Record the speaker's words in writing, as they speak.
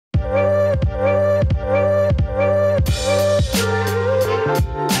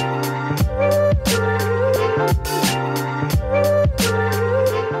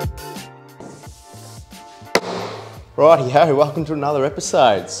Rightio, welcome to another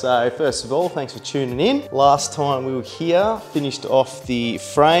episode. So first of all, thanks for tuning in. Last time we were here, finished off the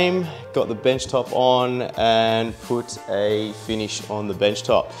frame, got the bench top on and put a finish on the bench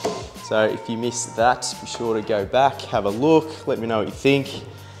top. So if you missed that, be sure to go back, have a look, let me know what you think.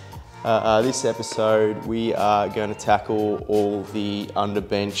 This episode, we are going to tackle all the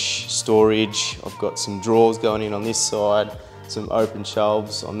underbench storage. I've got some drawers going in on this side, some open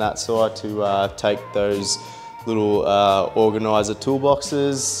shelves on that side to take those little organiser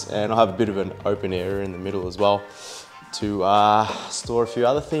toolboxes, and I'll have a bit of an open area in the middle as well to store a few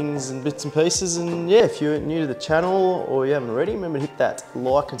other things and bits and pieces. And yeah, if you're new to the channel or you haven't already, remember to hit that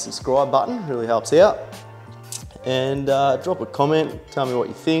like and subscribe button, it really helps out. And drop a comment, tell me what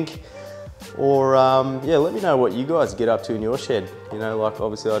you think, or yeah, let me know what you guys get up to in your shed. You know, like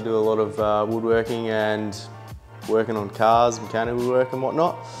obviously I do a lot of woodworking and working on cars, mechanical work and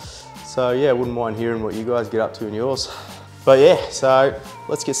whatnot. So yeah, wouldn't mind hearing what you guys get up to in yours. But yeah, so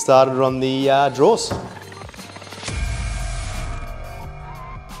let's get started on the drawers.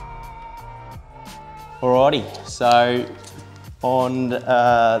 Alrighty, so on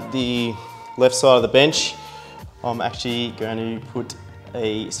the left side of the bench, I'm actually going to put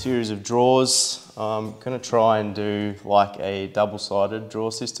a series of drawers. I'm going to try and do like a double-sided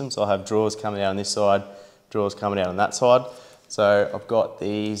drawer system. So I have drawers coming out on this side, drawers coming out on that side. So I've got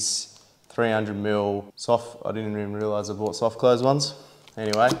these 300mm soft, I didn't even realise I bought soft close ones.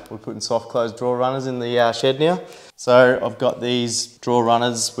 Anyway, we're putting soft close drawer runners in the shed now. So I've got these drawer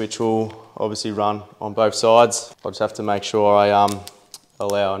runners which will obviously run on both sides. I just have to make sure I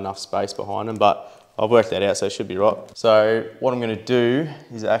allow enough space behind them, but I've worked that out, so it should be right. So what I'm going to do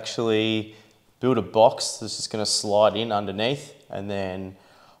is actually build a box that's just going to slide in underneath, and then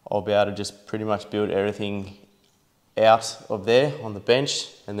I'll be able to just pretty much build everything out of there on the bench,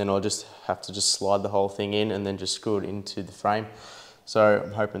 and then I'll just have to just slide the whole thing in and then just screw it into the frame. So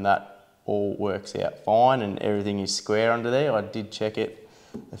I'm hoping that all works out fine and everything is square under there. I did check it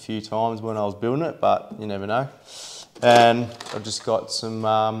a few times when I was building it, but you never know. And I've just got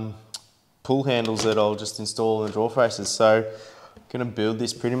some pull handles that I'll just install in the drawer faces. So I'm going to build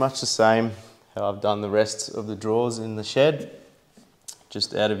this pretty much the same how I've done the rest of the drawers in the shed,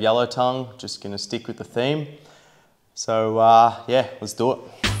 just out of yellow tongue, just going to stick with the theme. So yeah, let's do it.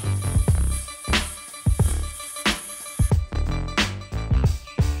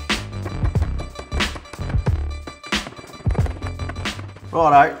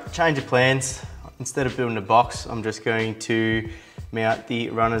 Righto, change of plans. Instead of building a box, I'm just going to mount the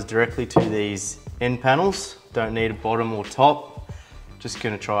runners directly to these end panels. Don't need a bottom or top. Just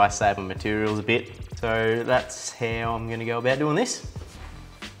going to try save on materials a bit. So that's how I'm going to go about doing this.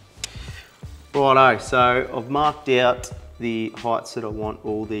 Righto, so I've marked out the heights that I want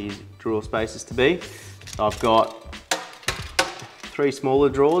all these drawer spaces to be. So I've got 3 smaller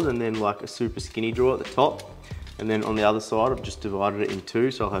drawers and then like a super skinny drawer at the top. And then on the other side, I've just divided it in 2,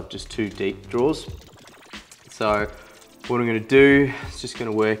 so I'll have just 2 deep drawers. So what I'm going to do is just going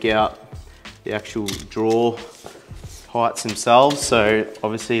to work out the actual drawer heights themselves. So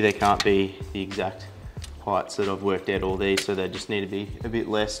obviously they can't be the exact heights that I've worked out all these, so they just need to be a bit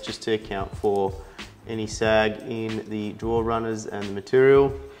less just to account for any sag in the drawer runners and the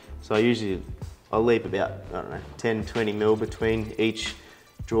material. So I'll leave about, I don't know, 10-20mm between each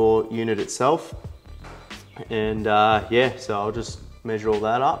drawer unit itself. And yeah, so I'll just measure all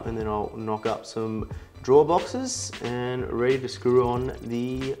that up and then I'll knock up some drawer boxes and ready to screw on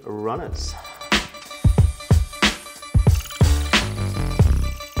the runners.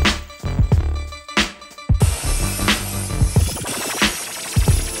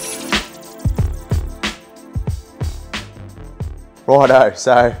 Righto,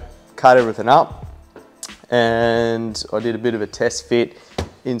 so cut everything up and I did a bit of a test fit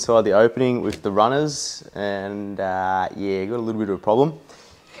inside the opening with the runners, and yeah, got a little bit of a problem.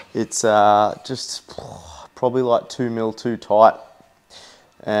 It's just probably like 2mm too tight,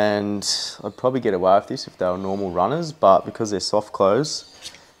 and I'd probably get away with this if they were normal runners, but because they're soft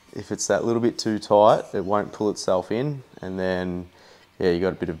close, if it's that little bit too tight, it won't pull itself in, and then yeah, you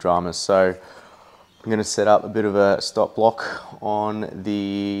got a bit of dramas. So I'm going to set up a bit of a stop block on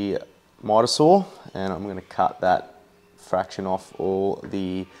the miter saw, and I'm going to cut that fraction off all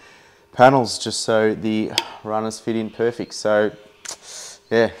the panels just so the runners fit in perfect. So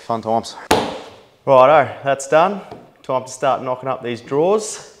yeah, fun times. Righto, that's done. Time to start knocking up these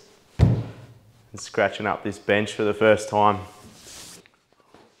drawers and scratching up this bench for the first time.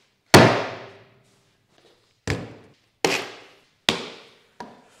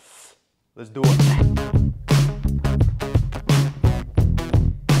 Let's do it.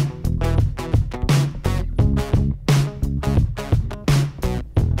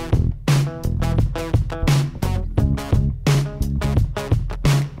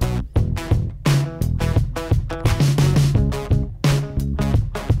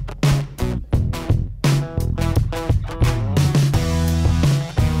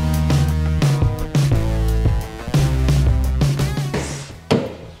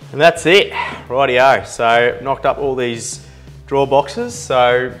 And that's it, rightio. So knocked up all these drawer boxes,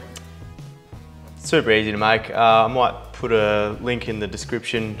 so super easy to make. I might put a link in the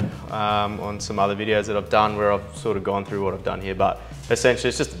description on some other videos that I've done where I've sort of gone through what I've done here, but essentially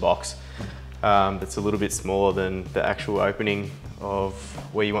it's just a box that's a little bit smaller than the actual opening of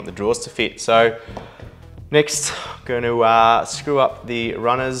where you want the drawers to fit. So next, I'm going to screw up the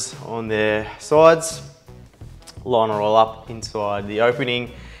runners on their sides, line it all up inside the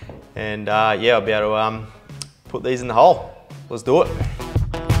opening, and yeah, I'll be able to put these in the hole. Let's do it.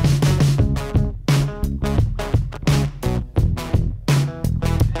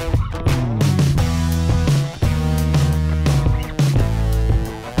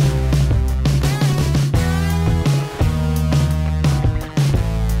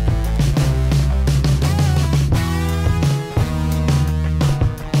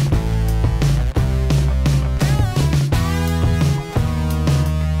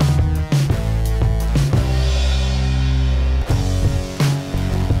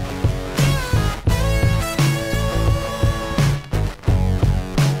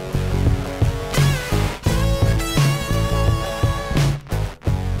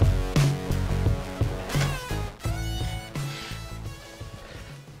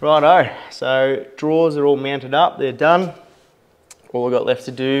 Righto, so drawers are all mounted up, they're done. All I've got left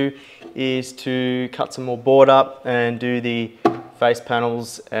to do is to cut some more board up and do the face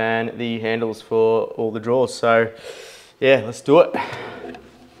panels and the handles for all the drawers. So yeah, let's do it.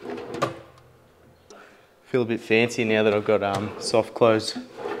 Feel a bit fancy now that I've got soft close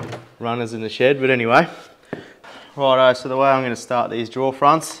runners in the shed, but anyway. Righto, so the way I'm going to start these drawer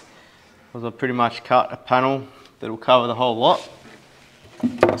fronts is I've pretty much cut a panel that will cover the whole lot.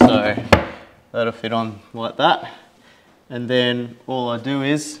 So that'll fit on like that, and then all I do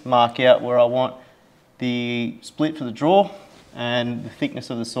is mark out where I want the split for the drawer, and the thickness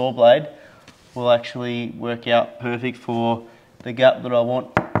of the saw blade will actually work out perfect for the gap that I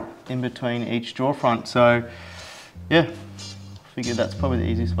want in between each drawer front. So yeah, I figured that's probably the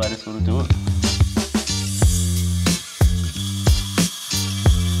easiest way to sort of do it.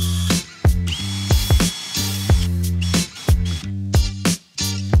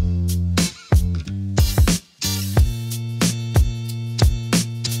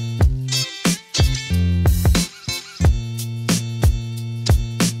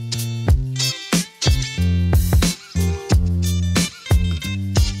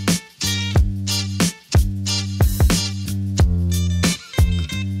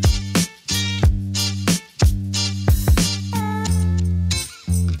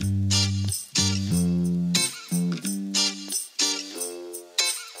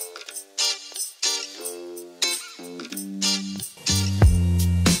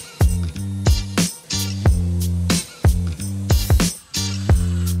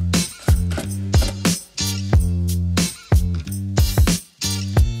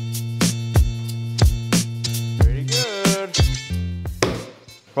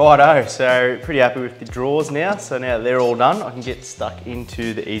 Righto, so pretty happy with the drawers now. So now they're all done, I can get stuck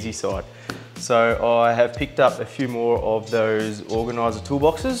into the easy side. So I have picked up a few more of those organiser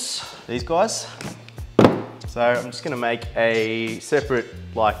toolboxes, these guys. So I'm just going to make a separate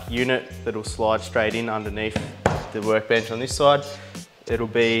unit that'll slide straight in underneath the workbench on this side. It'll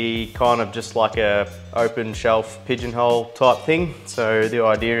be kind of just like a open shelf pigeonhole type thing. So the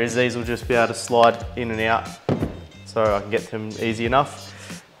idea is these will just be able to slide in and out so I can get them easy enough.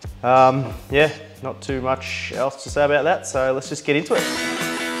 Yeah, not too much else to say about that, so let's just get into it.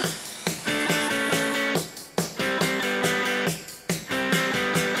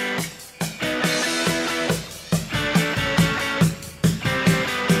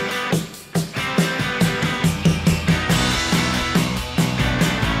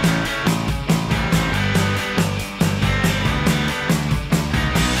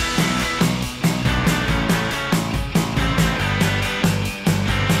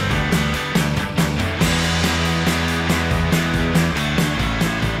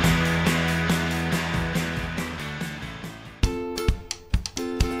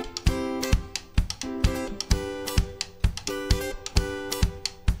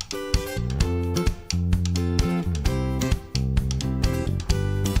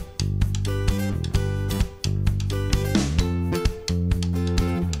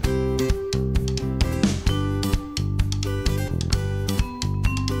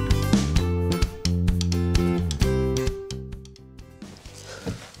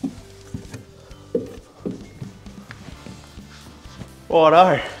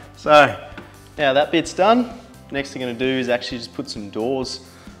 Righto, so now that bit's done. Next thing I'm going to do is actually just put some doors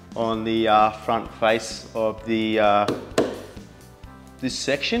on the front face of the this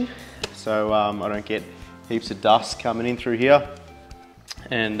section, so I don't get heaps of dust coming in through here,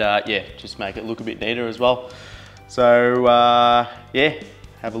 and yeah, just make it look a bit neater as well. So yeah,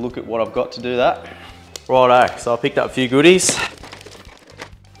 have a look at what I've got to do that. Righto, so I picked up a few goodies.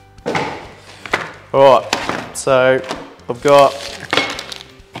 Alright, so I've got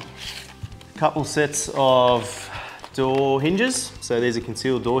a couple sets of door hinges. So these are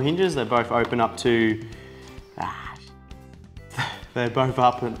concealed door hinges. They both open up to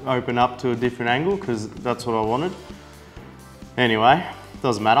open up to a different angle because that's what I wanted. Anyway,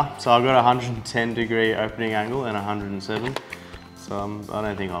 doesn't matter. So I've got a 110 degree opening angle and 107. So I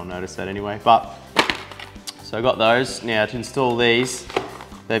don't think I'll notice that anyway. But so I got those. Now to install these,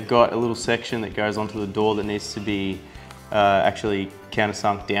 they've got a little section that goes onto the door that needs to be actually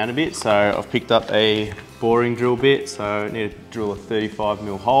countersunk down a bit. So I've picked up a boring drill bit. So I need to drill a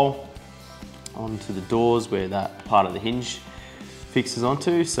 35mm hole onto the doors where that part of the hinge fixes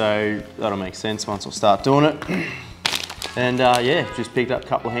onto. So that'll make sense once I start doing it. And yeah, just picked up a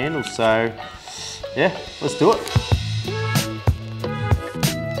couple of handles. So yeah, let's do it.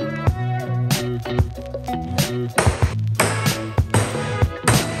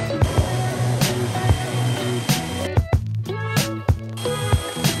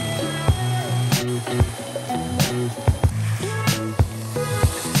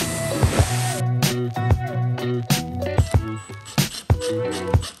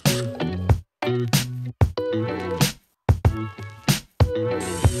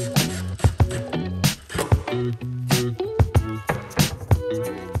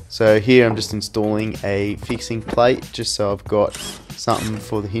 So here I'm just installing a fixing plate just so I've got something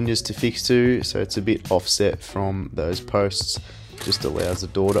for the hinges to fix to, so it's a bit offset from those posts, just allows the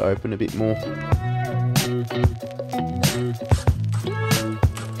door to open a bit more.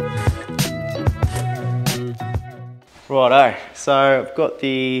 Righto, so I've got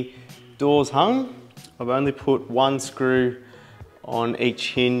the doors hung. I've only put one screw on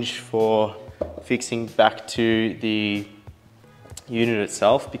each hinge for fixing back to the unit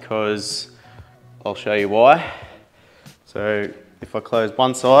itself, because I'll show you why. So if I close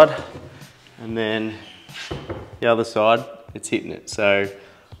one side and then the other side, it's hitting it. So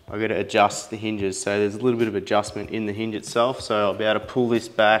I've got to adjust the hinges. So there's a little bit of adjustment in the hinge itself. So I'll be able to pull this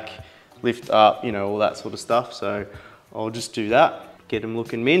back, lift up, you know, all that sort of stuff. So I'll just do that, get them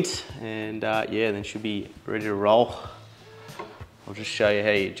looking mint, and yeah, then should be ready to roll. I'll just show you how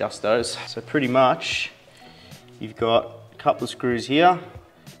you adjust those. So pretty much you've got couple of screws here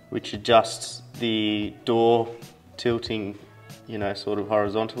which adjusts the door tilting, you know, sort of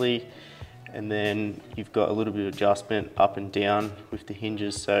horizontally, and then you've got a little bit of adjustment up and down with the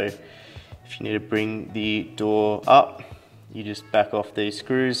hinges. So if you need to bring the door up, you just back off these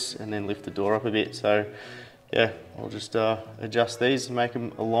screws and then lift the door up a bit. So yeah, I'll just adjust these and make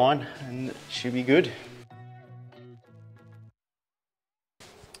them align, and it should be good.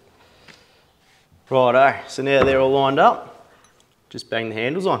 Righto, so now they're all lined up, just bang the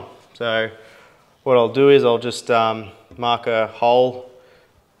handles on. So what I'll do is I'll just mark a hole,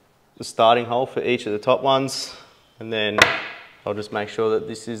 the starting hole for each of the top ones, and then I'll just make sure that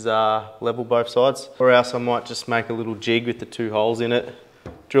this is level both sides. Or else I might just make a little jig with the two holes in it,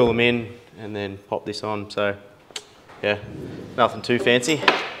 drill them in, and then pop this on. So yeah, nothing too fancy.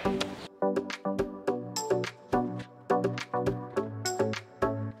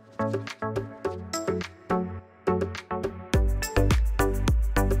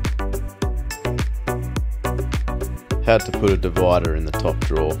 Had to put a divider in the top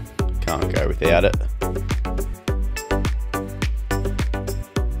drawer, can't go without it.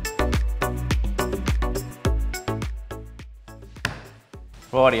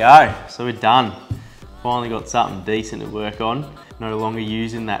 Rightio, so we're done. Finally got something decent to work on. No longer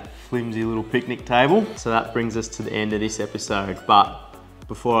using that flimsy little picnic table. So that brings us to the end of this episode. But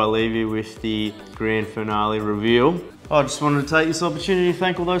before I leave you with the grand finale reveal, I just wanted to take this opportunity to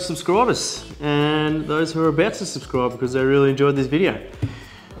thank all those subscribers and those who are about to subscribe because they really enjoyed this video.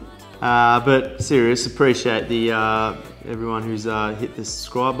 But serious, appreciate the everyone who's hit the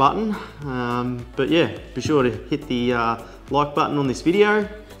subscribe button. But yeah, be sure to hit the like button on this video.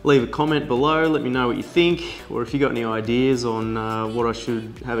 Leave a comment below, let me know what you think, or if you got any ideas on what I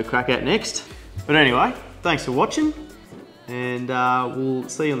should have a crack at next. But anyway, thanks for watching, and we'll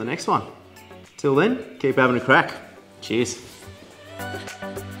see you on the next one. Till then, keep having a crack. Cheers.